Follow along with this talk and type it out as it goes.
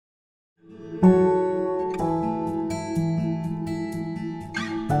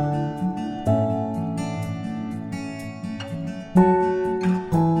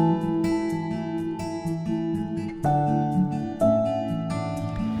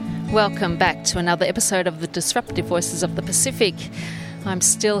Welcome back to another episode of the Disruptive Voices of the Pacific. I'm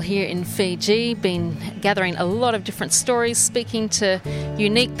still here in Fiji, been gathering a lot of different stories, speaking to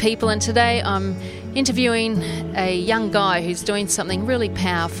unique people, and today I'm interviewing a young guy who's doing something really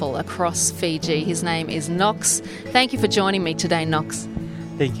powerful across Fiji. His name is Knox. Thank you for joining me today, Knox.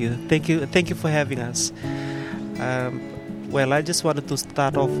 Thank you for having us. Well, I just wanted to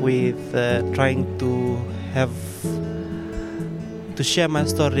start off with trying to share my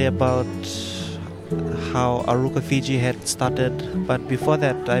story about how Aruka, Fiji had started. But before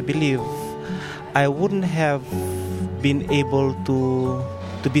that, I believe I wouldn't have been able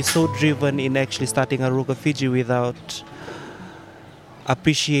to be so driven in actually starting Aruka, Fiji without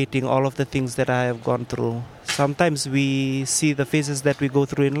appreciating all of the things that I have gone through. Sometimes we see the phases that we go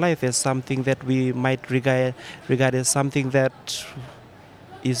through in life as something that we might regard as something that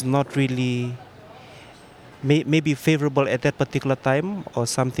is not really maybe favorable at that particular time, or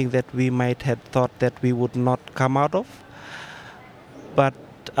something that we might have thought that we would not come out of. But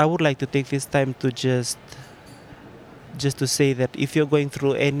I would like to take this time to just to say that if you're going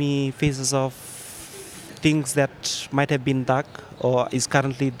through any phases of things that might have been dark or is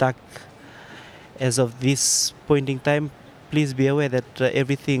currently dark as of this point in time, please be aware that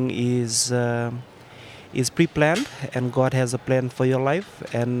everything is pre-planned, and God has a plan for your life.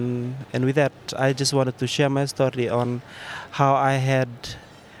 And with that, I just wanted to share my story on how I had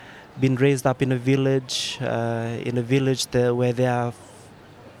been raised up in a village, where there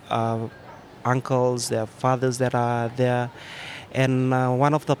are uncles, there are fathers that are there. And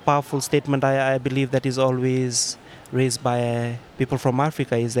one of the powerful statements I believe that is always raised by people from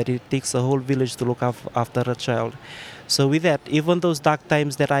Africa is that it takes a whole village to look after a child. So with that, even those dark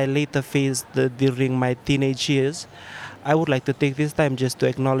times that I later faced during my teenage years, I would like to take this time just to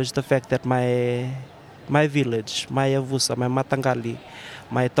acknowledge the fact that my village, my Yavusa, my Matangali,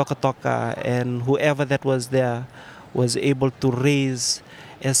 my Toka, and whoever that was there was able to raise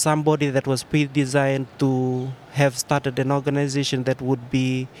as somebody that was pre-designed to have started an organization that would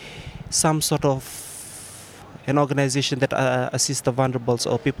be some sort of an organization that assists the vulnerables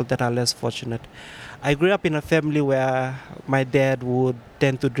or people that are less fortunate. I grew up in a family where my dad would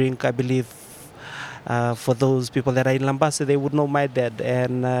tend to drink. I believe for those people that are in Lambasa, they would know my dad,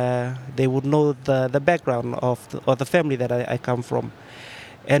 and they would know the background of the family that I come from.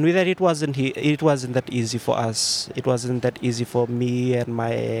 And with that, it wasn't that easy for us. It wasn't that easy for me and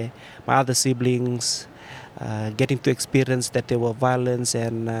my other siblings getting to experience that there were violence,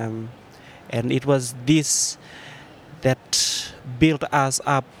 and it was this that built us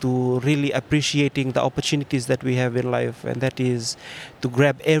up to really appreciating the opportunities that we have in life, and that is to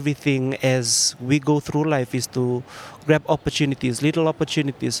grab everything as we go through life, is to grab opportunities, little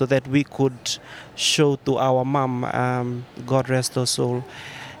opportunities, so that we could show to our mom, God rest her soul.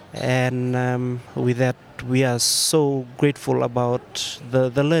 And with that, we are so grateful about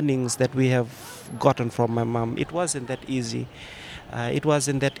the learnings that we have gotten from my mom. It wasn't that easy. It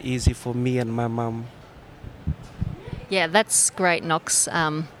wasn't that easy for me and my mom. Yeah, that's great, Knox.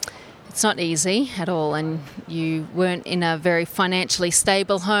 It's not easy at all, and you weren't in a very financially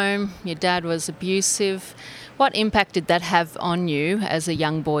stable home. Your dad was abusive. What impact did that have on you as a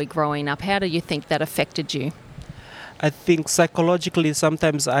young boy growing up? How do you think that affected you? I think psychologically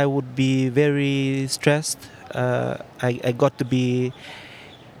sometimes I would be very stressed. I got to be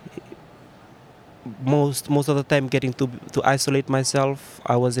most of the time getting to isolate myself.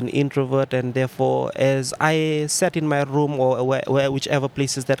 I was an introvert, and therefore as I sat in my room or whichever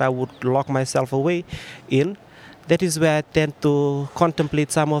places that I would lock myself away in, that is where I tend to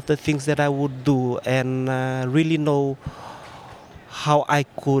contemplate some of the things that I would do, and really know how I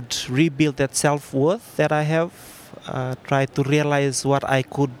could rebuild that self-worth that I have, try to realize what I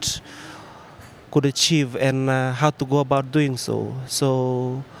could achieve, and how to go about doing so.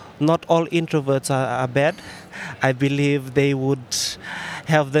 So not all introverts are bad. I believe they would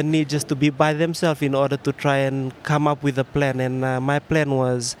have the need just to be by themselves in order to try and come up with a plan. And my plan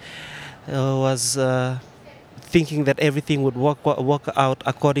was thinking that everything would work out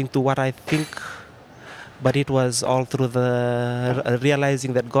according to what I think. But it was all through the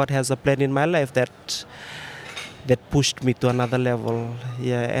realizing that God has a plan in my life that pushed me to another level.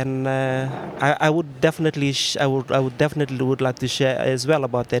 Yeah, and I would definitely would like to share as well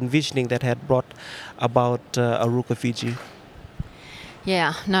about the envisioning that had brought about Aruka, Fiji.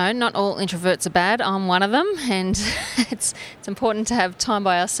 Yeah, no, not all introverts are bad. I'm one of them, and it's important to have time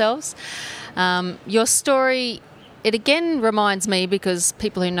by ourselves. Your story, it again reminds me, because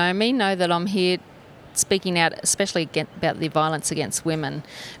people who know me know that I'm here speaking out, especially about the violence against women.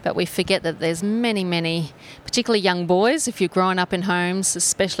 But we forget that there's many, many, particularly young boys, if you're growing up in homes,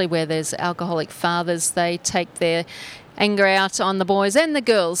 especially where there's alcoholic fathers, they take their anger out on the boys and the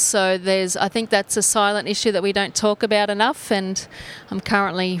girls. So I think that's a silent issue that we don't talk about enough. And I'm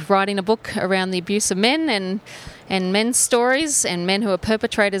currently writing a book around the abuse of men and men's stories and men who are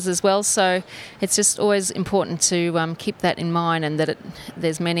perpetrators as well. So it's just always important to keep that in mind, and that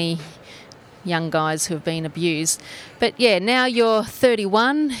there's many young guys who have been abused. But yeah, now you're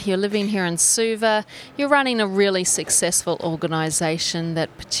 31, you're living here in Suva, you're running a really successful organisation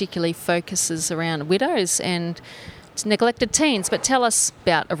that particularly focuses around widows and neglected teens. But tell us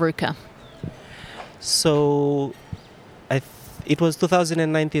about Aruka. So it was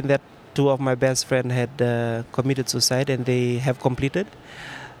 2019 that two of my best friends had committed suicide, and they have completed,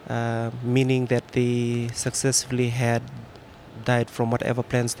 meaning that they successfully had died from whatever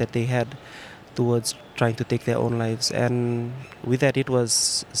plans that they had towards trying to take their own lives. And with that, it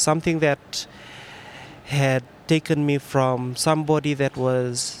was something that had taken me from somebody that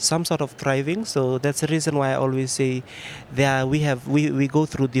was some sort of thriving. So that's the reason why I always say we go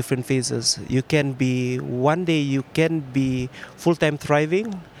through different phases. One day you can be full-time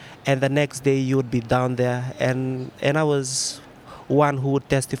thriving, and the next day you would be down there. And I was one who would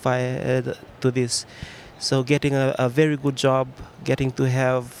testify to this. So getting a very good job, getting to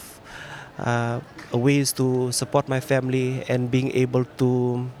have ways to support my family, and being able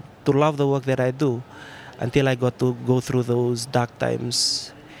to love the work that I do, until I got to go through those dark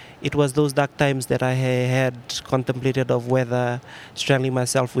times. It was those dark times that I had contemplated of whether strangling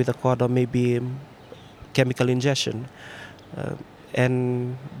myself with a cord or maybe chemical ingestion.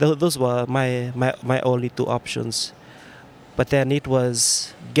 And those were my only two options. But then it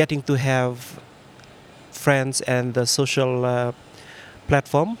was getting to have friends and the social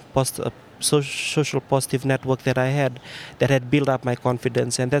platform, social positive network that I had, that had built up my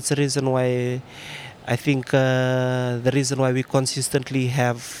confidence. And that's the reason why I think the reason why we consistently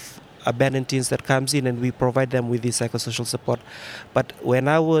have abandoned teens that comes in, and we provide them with this psychosocial support. But when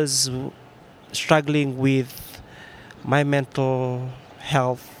I was struggling with my mental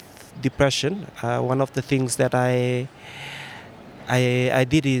health, depression, one of the things that I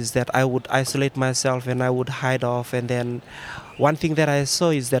did is that I would isolate myself and I would hide off. And then one thing that I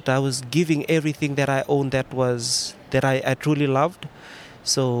saw is that I was giving everything that I owned that I truly loved.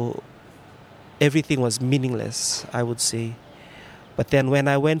 So everything was meaningless, I would say. But then when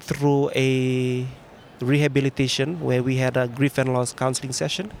I went through a rehabilitation where we had a grief and loss counseling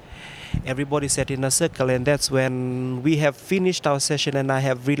session, everybody sat in a circle, and that's when we have finished our session, and I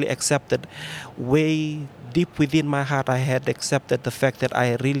have really accepted, way deep within my heart, I had accepted the fact that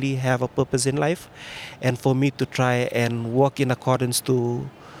I really have a purpose in life, and for me to try and work in accordance to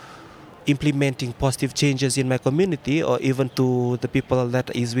implementing positive changes in my community, or even to the people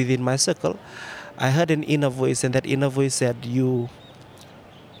that is within my circle, I heard an inner voice, and that inner voice said, you're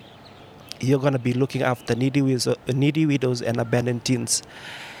going to be looking after needy widows and abandoned teens.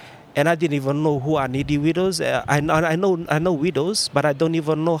 And I didn't even know who are needy widows. I know widows, but I don't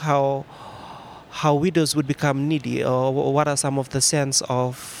even know how widows would become needy, or what are some of the sense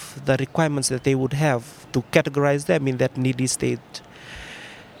of the requirements that they would have to categorize them in that needy state.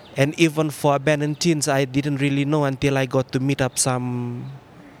 And even for abandoned teens, I didn't really know until I got to meet up some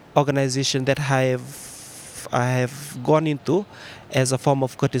organization that I have gone into as a form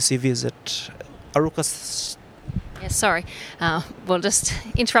of courtesy visit. Aruka. Yeah, sorry. We'll just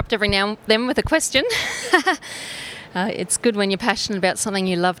interrupt every now and then with a question. It's good when you're passionate about something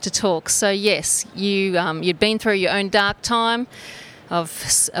you love to talk. So yes, you'd been through your own dark time of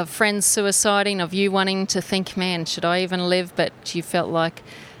friends suiciding, of you wanting to think, man, should I even live? But you felt like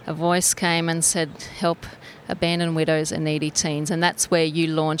a voice came and said, help abandoned widows and needy teens. And that's where you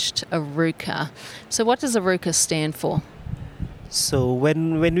launched Aruka. So what does Aruka stand for? So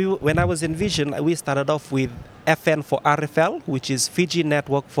when I was in Vision, we started off with FN for RFL, which is Fiji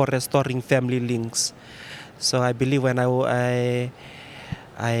Network for Restoring Family Links. So I believe when I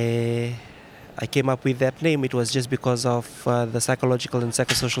came up with that name, it was just because of the psychological and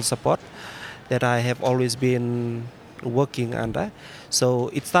psychosocial support that I have always been working under. So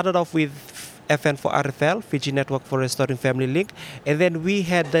it started off with FN for RFL, Fiji Network for Restoring Family Link, and then we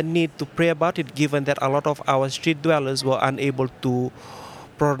had the need to pray about it, given that a lot of our street dwellers were unable to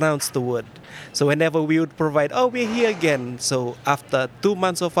pronounce the word. So whenever we would provide, we're here again. So after 2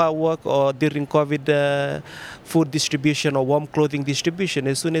 months of our work, or during COVID food distribution or warm clothing distribution,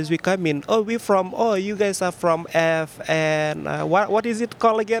 as soon as we come in, you guys are from F, and what is it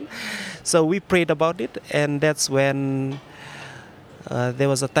called again? So we prayed about it, and that's when There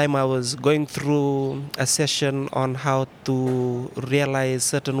was a time I was going through a session on how to realize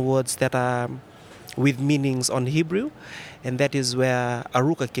certain words that are with meanings on Hebrew, and that is where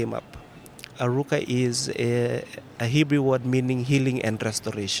Aruka came up. Aruka is a Hebrew word meaning healing and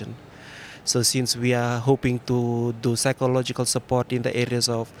restoration. So since we are hoping to do psychological support in the areas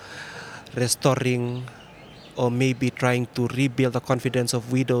of restoring or maybe trying to rebuild the confidence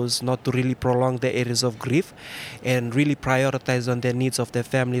of widows, not to really prolong the areas of grief and really prioritize on their needs of their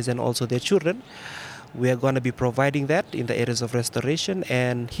families and also their children, we are going to be providing that in the areas of restoration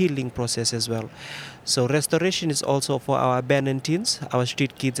and healing process as well. So restoration is also for our abandoned teens, our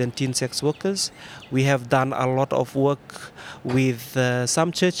street kids and teen sex workers. We have done a lot of work with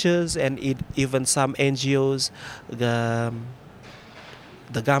some churches and even some NGOs, the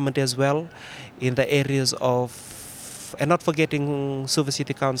government as well, in the areas of, and not forgetting Silver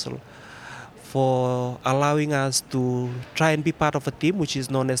City Council, for allowing us to try and be part of a team which is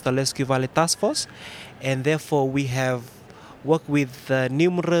known as the Lesque Valley Task Force. And therefore we have worked with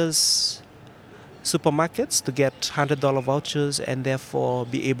numerous supermarkets to get $100 vouchers and therefore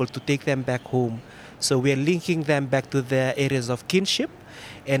be able to take them back home. So we are linking them back to their areas of kinship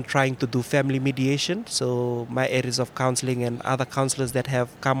and trying to do family mediation. So my areas of counseling and other counselors that have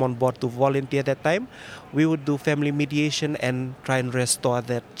come on board to volunteer that time, we would do family mediation and try and restore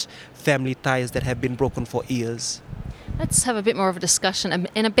that family ties that have been broken for years. Let's have a bit more of a discussion.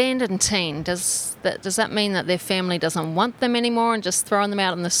 An abandoned teen, does that mean that their family doesn't want them anymore and just throwing them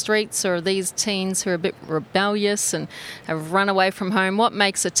out in the streets? Or are these teens who are a bit rebellious and have run away from home? What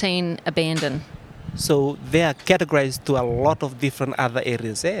makes a teen abandoned? So they are categorized to a lot of different other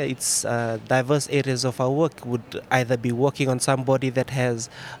areas. It's diverse areas of our work would either be working on somebody that has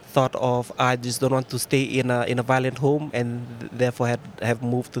thought of, I just don't want to stay in a violent home and therefore have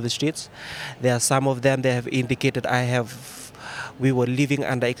moved to the streets. There are some of them that have indicated we were living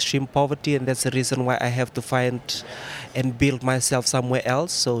under extreme poverty and that's the reason why I have to find and build myself somewhere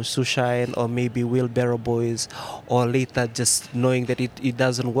else. So Sushine or maybe wheelbarrow boys, or later just knowing that it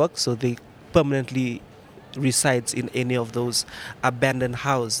doesn't work, so they permanently resides in any of those abandoned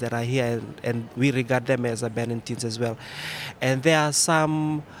houses that are here, and we regard them as abandoned teens as well. And there are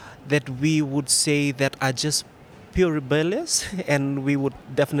some that we would say that are just pure rebellious, and we would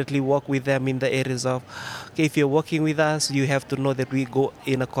definitely work with them in the areas of, okay, if you're working with us, you have to know that we go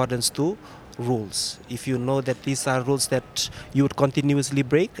in accordance to rules. If you know that these are rules that you would continuously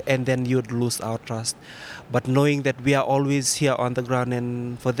break, and then you would lose our trust. But knowing that we are always here on the ground,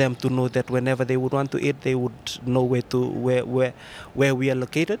 and for them to know that whenever they would want to eat, they would know where we are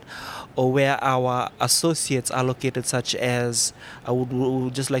located, or where our associates are located, such as I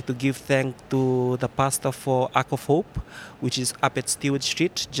would just like to give thanks to the pastor for Ark of Hope, which is up at Stewart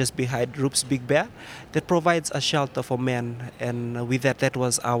Street, just behind Roop's Big Bear, that provides a shelter for men. And with that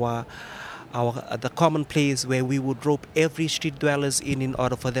was the common place where we would rope every street dwellers in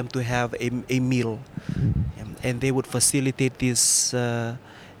order for them to have a meal, and they would facilitate this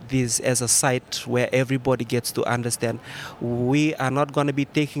as a site where everybody gets to understand. We are not going to be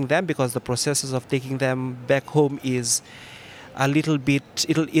taking them because the processes of taking them back home is a little bit,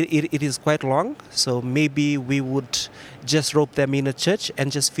 it is quite long. So maybe we would just rope them in a church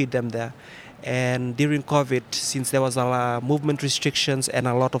and just feed them there. And during COVID, since there was a lot of movement restrictions and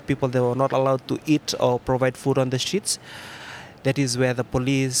a lot of people that were not allowed to eat or provide food on the streets, that is where the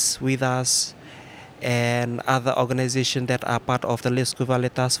police with us and other organizations that are part of the Lesque Valley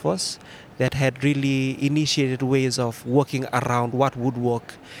Task Force that had really initiated ways of working around what would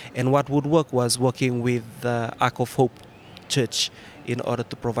work. And what would work was working with the Ark of Hope Church in order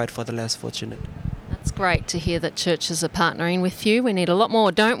to provide for the less fortunate. It's great to hear that churches are partnering with you. We need a lot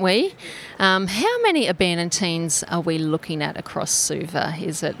more, don't we? How many abandoned teens are we looking at across Suva?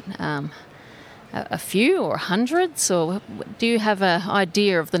 Is it a few or hundreds, or do you have an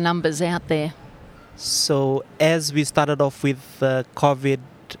idea of the numbers out there? So as we started off with the COVID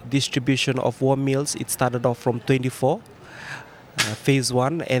distribution of warm meals, it started off from 24, phase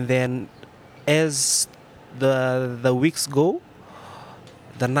 1, and then as the weeks go,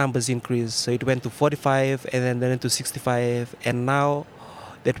 the numbers increase. So it went to 45 and then to 65, and now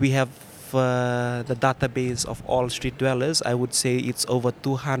that we have the database of all street dwellers, I would say it's over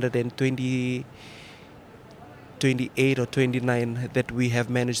 228 or 29 that we have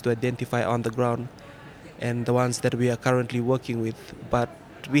managed to identify on the ground, and the ones that we are currently working with. But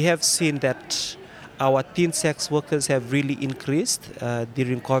we have seen that our teen sex workers have really increased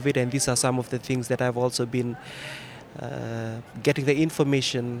during COVID, and these are some of the things that I've also been getting the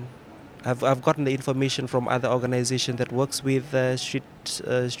information I've gotten the information from other organizations that works with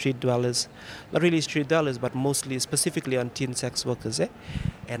street dwellers, not really street dwellers, but mostly specifically on teen sex workers.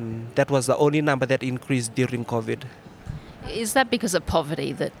 And that was the only number that increased during COVID. Is that because of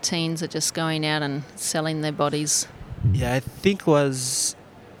poverty that teens are just going out and selling their bodies? Yeah, I think would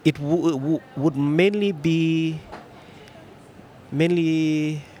mainly be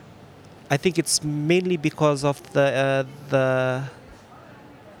I think it's mainly because of the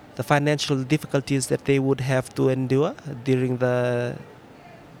financial difficulties that they would have to endure during the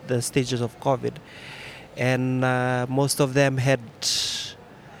stages of COVID, and most of them had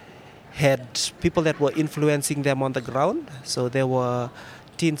people that were influencing them on the ground. So there were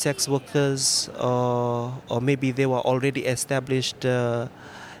teen sex workers, or maybe they were already established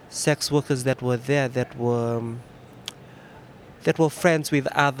sex workers that were there that were friends with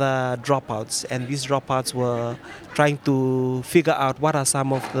other dropouts, and these dropouts were trying to figure out what are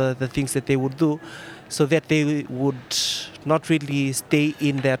some of the things that they would do so that they would not really stay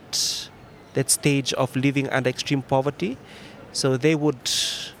in that stage of living under extreme poverty. So they would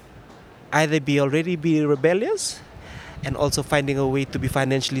either already be rebellious and also finding a way to be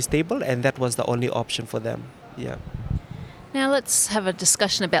financially stable, and that was the only option for them. Yeah. Now let's have a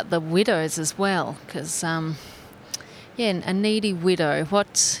discussion about the widows as well, because a needy widow.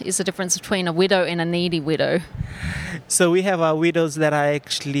 What is the difference between a widow and a needy widow? So we have our widows that are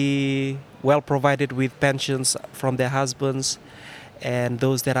actually well provided with pensions from their husbands, and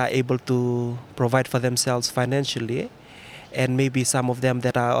those that are able to provide for themselves financially, and maybe some of them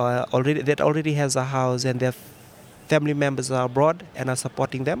that are already has a house and their family members are abroad and are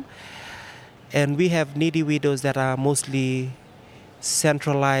supporting them. And we have needy widows that are mostly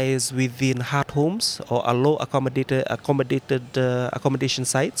centralized within heart homes or a low accommodation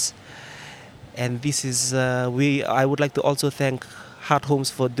sites. And this is I would like to also thank Heart Homes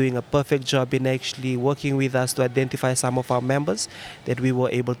for doing a perfect job in actually working with us to identify some of our members that we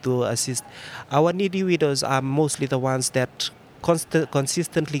were able to assist. Our needy widows are mostly the ones that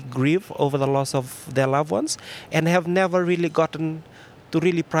consistently grieve over the loss of their loved ones and have never really gotten to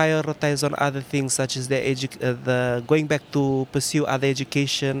really prioritize on other things, such as the going back to pursue other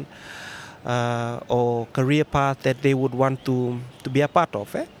education or career path that they would want to be a part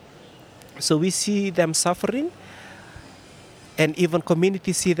of. So we see them suffering, and even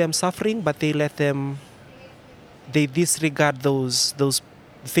communities see them suffering, but they disregard those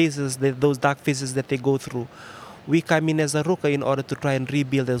phases, those dark phases that they go through. We come in as Aruka in order to try and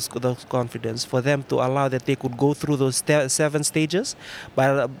rebuild those confidence, for them to allow that they could go through those 7 stages.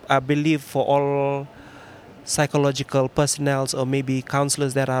 But I believe for all psychological personnel or maybe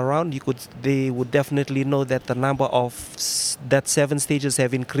counselors that are around, they would definitely know that the number of that 7 stages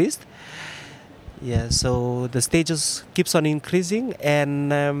have increased. Yeah, so the stages keeps on increasing,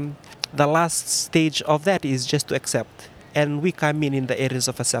 and the last stage of that is just to accept. And we come in the areas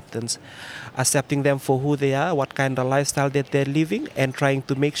of acceptance, accepting them for who they are, what kind of lifestyle that they're living, and trying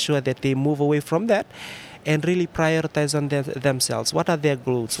to make sure that they move away from that and really prioritize on themselves. What are their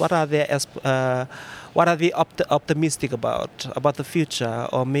goals? What are they optimistic about the future,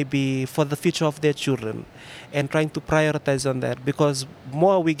 or maybe for the future of their children, and trying to prioritize on that. Because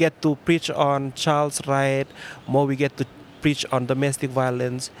more we get to preach on child's right, more we get to preach on domestic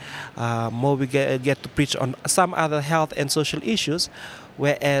violence, more we get to preach on some other health and social issues,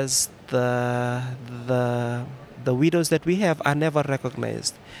 whereas the widows that we have are never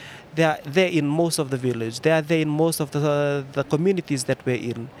recognized. They are there in most of the village. They are there in most of the communities that we're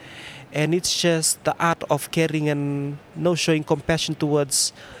in. And it's just the art of caring and showing compassion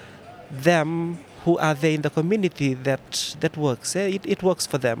towards them who are there in the community that works. It works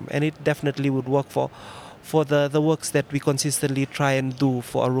for them, and it definitely would work for the works that we consistently try and do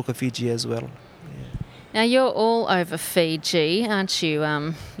for Aruka Fiji as well. Yeah. Now you're all over Fiji, aren't you?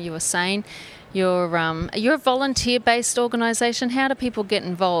 You were saying you're a volunteer-based organisation. How do people get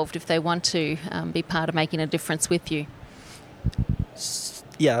involved if they want to be part of making a difference with you?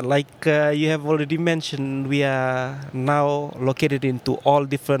 Yeah, like you have already mentioned, we are now located into all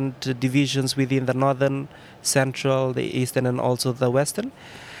different divisions within the northern, central, the eastern, and also the western.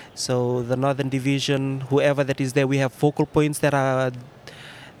 So the northern division, whoever that is there, we have focal points that are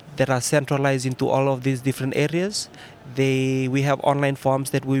centralized into all of these different areas. We have online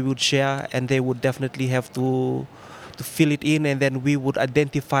forms that we would share, and they would definitely have to fill it in, and then we would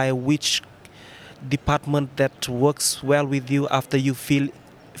identify which department that works well with you after you fill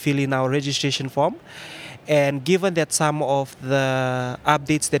in our registration form. And given that some of the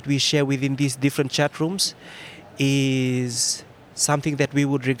updates that we share within these different chat rooms is something that we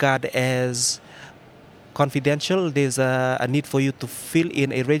would regard as confidential, there's a need for you to fill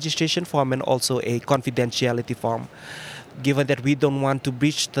in a registration form and also a confidentiality form. Given that we don't want to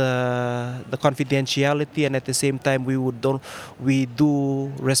breach the confidentiality, and at the same time we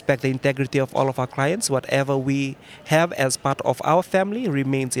do respect the integrity of all of our clients. Whatever we have as part of our family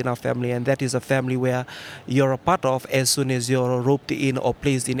remains in our family, and that is a family where you're a part of as soon as you're roped in or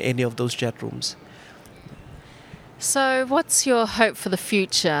placed in any of those chat rooms. So what's your hope for the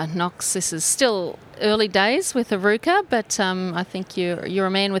future, Knox? This is still early days with Aruka, but I think you're a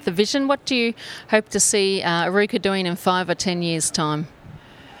man with a vision. What do you hope to see Aruka doing in 5 or 10 years' time?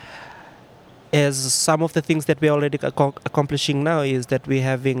 As some of the things that we're already accomplishing now is that we're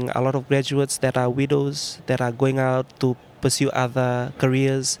having a lot of graduates that are widows that are going out to pursue other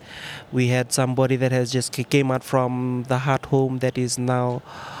careers. We had somebody that has just came out from the heart home that is now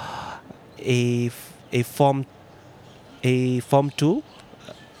a Form 2,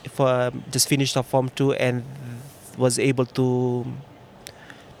 just finished a Form 2 and was able to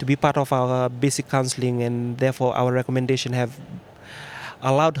be part of our basic counseling, and therefore our recommendation have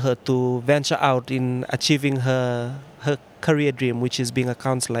allowed her to venture out in achieving her career dream, which is being a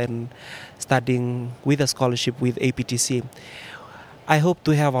counselor and studying with a scholarship with APTC. I hope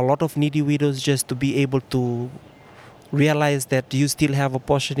to have a lot of needy widows just to be able to realize that you still have a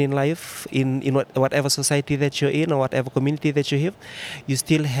portion in life, in whatever society that you're in or whatever community that you have, you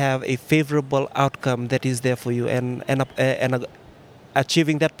still have a favorable outcome that is there for you, and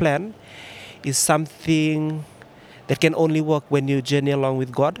achieving that plan is something that can only work when you journey along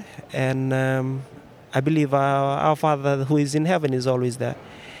with God. And I believe our Father who is in heaven is always there,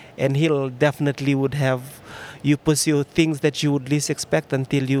 and He'll definitely would have you pursue things that you would least expect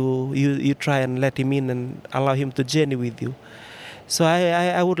until you try and let Him in and allow Him to journey with you. So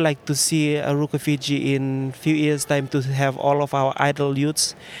I would like to see Aruka Fiji in few years' time to have all of our idle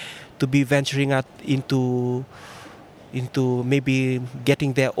youths to be venturing out into maybe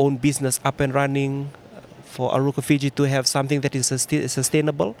getting their own business up and running, for Aruka Fiji to have something that is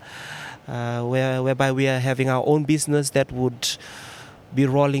sustainable, whereby we are having our own business that would be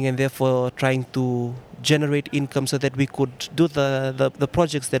rolling and therefore trying to generate income so that we could do the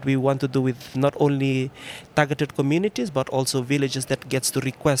projects that we want to do with not only targeted communities but also villages that gets to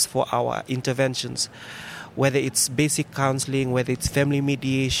request for our interventions, whether it's basic counseling, whether it's family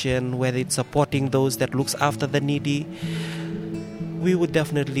mediation, whether it's supporting those that looks after the needy. We would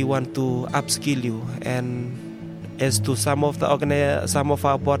definitely want to upskill you. And as to some of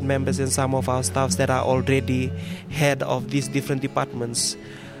our board members and some of our staffs that are already head of these different departments,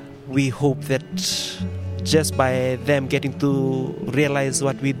 we hope that just by them getting to realize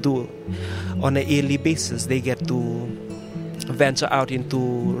what we do on a yearly basis, they get to venture out into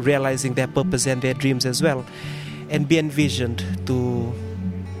realizing their purpose and their dreams as well, and be envisioned to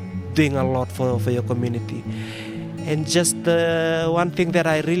doing a lot for your community. And just one thing that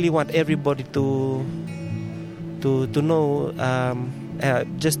I really want everybody to know,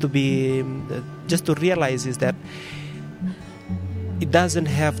 just to realize, is that it doesn't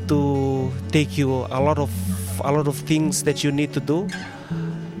have to take you a lot of things that you need to do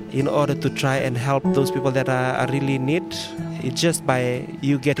in order to try and help those people that are really in need. It's just by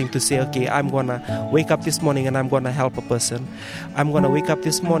you getting to say, okay, I'm gonna wake up this morning and I'm gonna help a person. I'm gonna wake up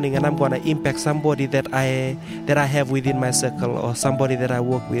this morning and I'm gonna impact somebody that I have within my circle or somebody that I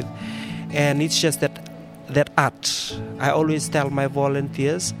work with. And it's just that art. I always tell my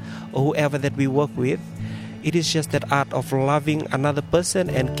volunteers or whoever that we work with, it is just that art of loving another person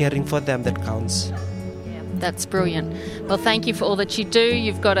and caring for them that counts. That's brilliant. Well, thank you for all that you do.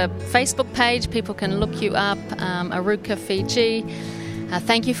 You've got a Facebook page. People can look you up, Aruka Fiji.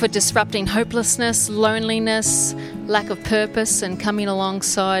 Thank you for disrupting hopelessness, loneliness, lack of purpose, and coming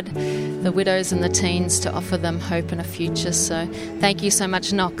alongside the widows and the teens to offer them hope and a future. So thank you so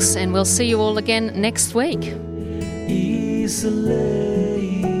much, Knox, and we'll see you all again next week.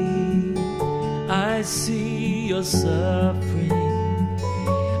 Easily, I see your suffering.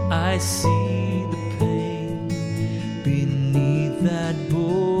 I see the pain beneath that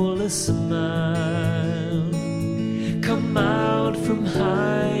bullish smile. Come out from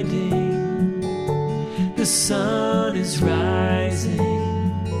hiding, the sun is rising.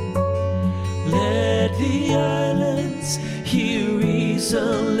 Let the islands hear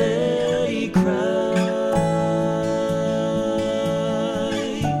easily.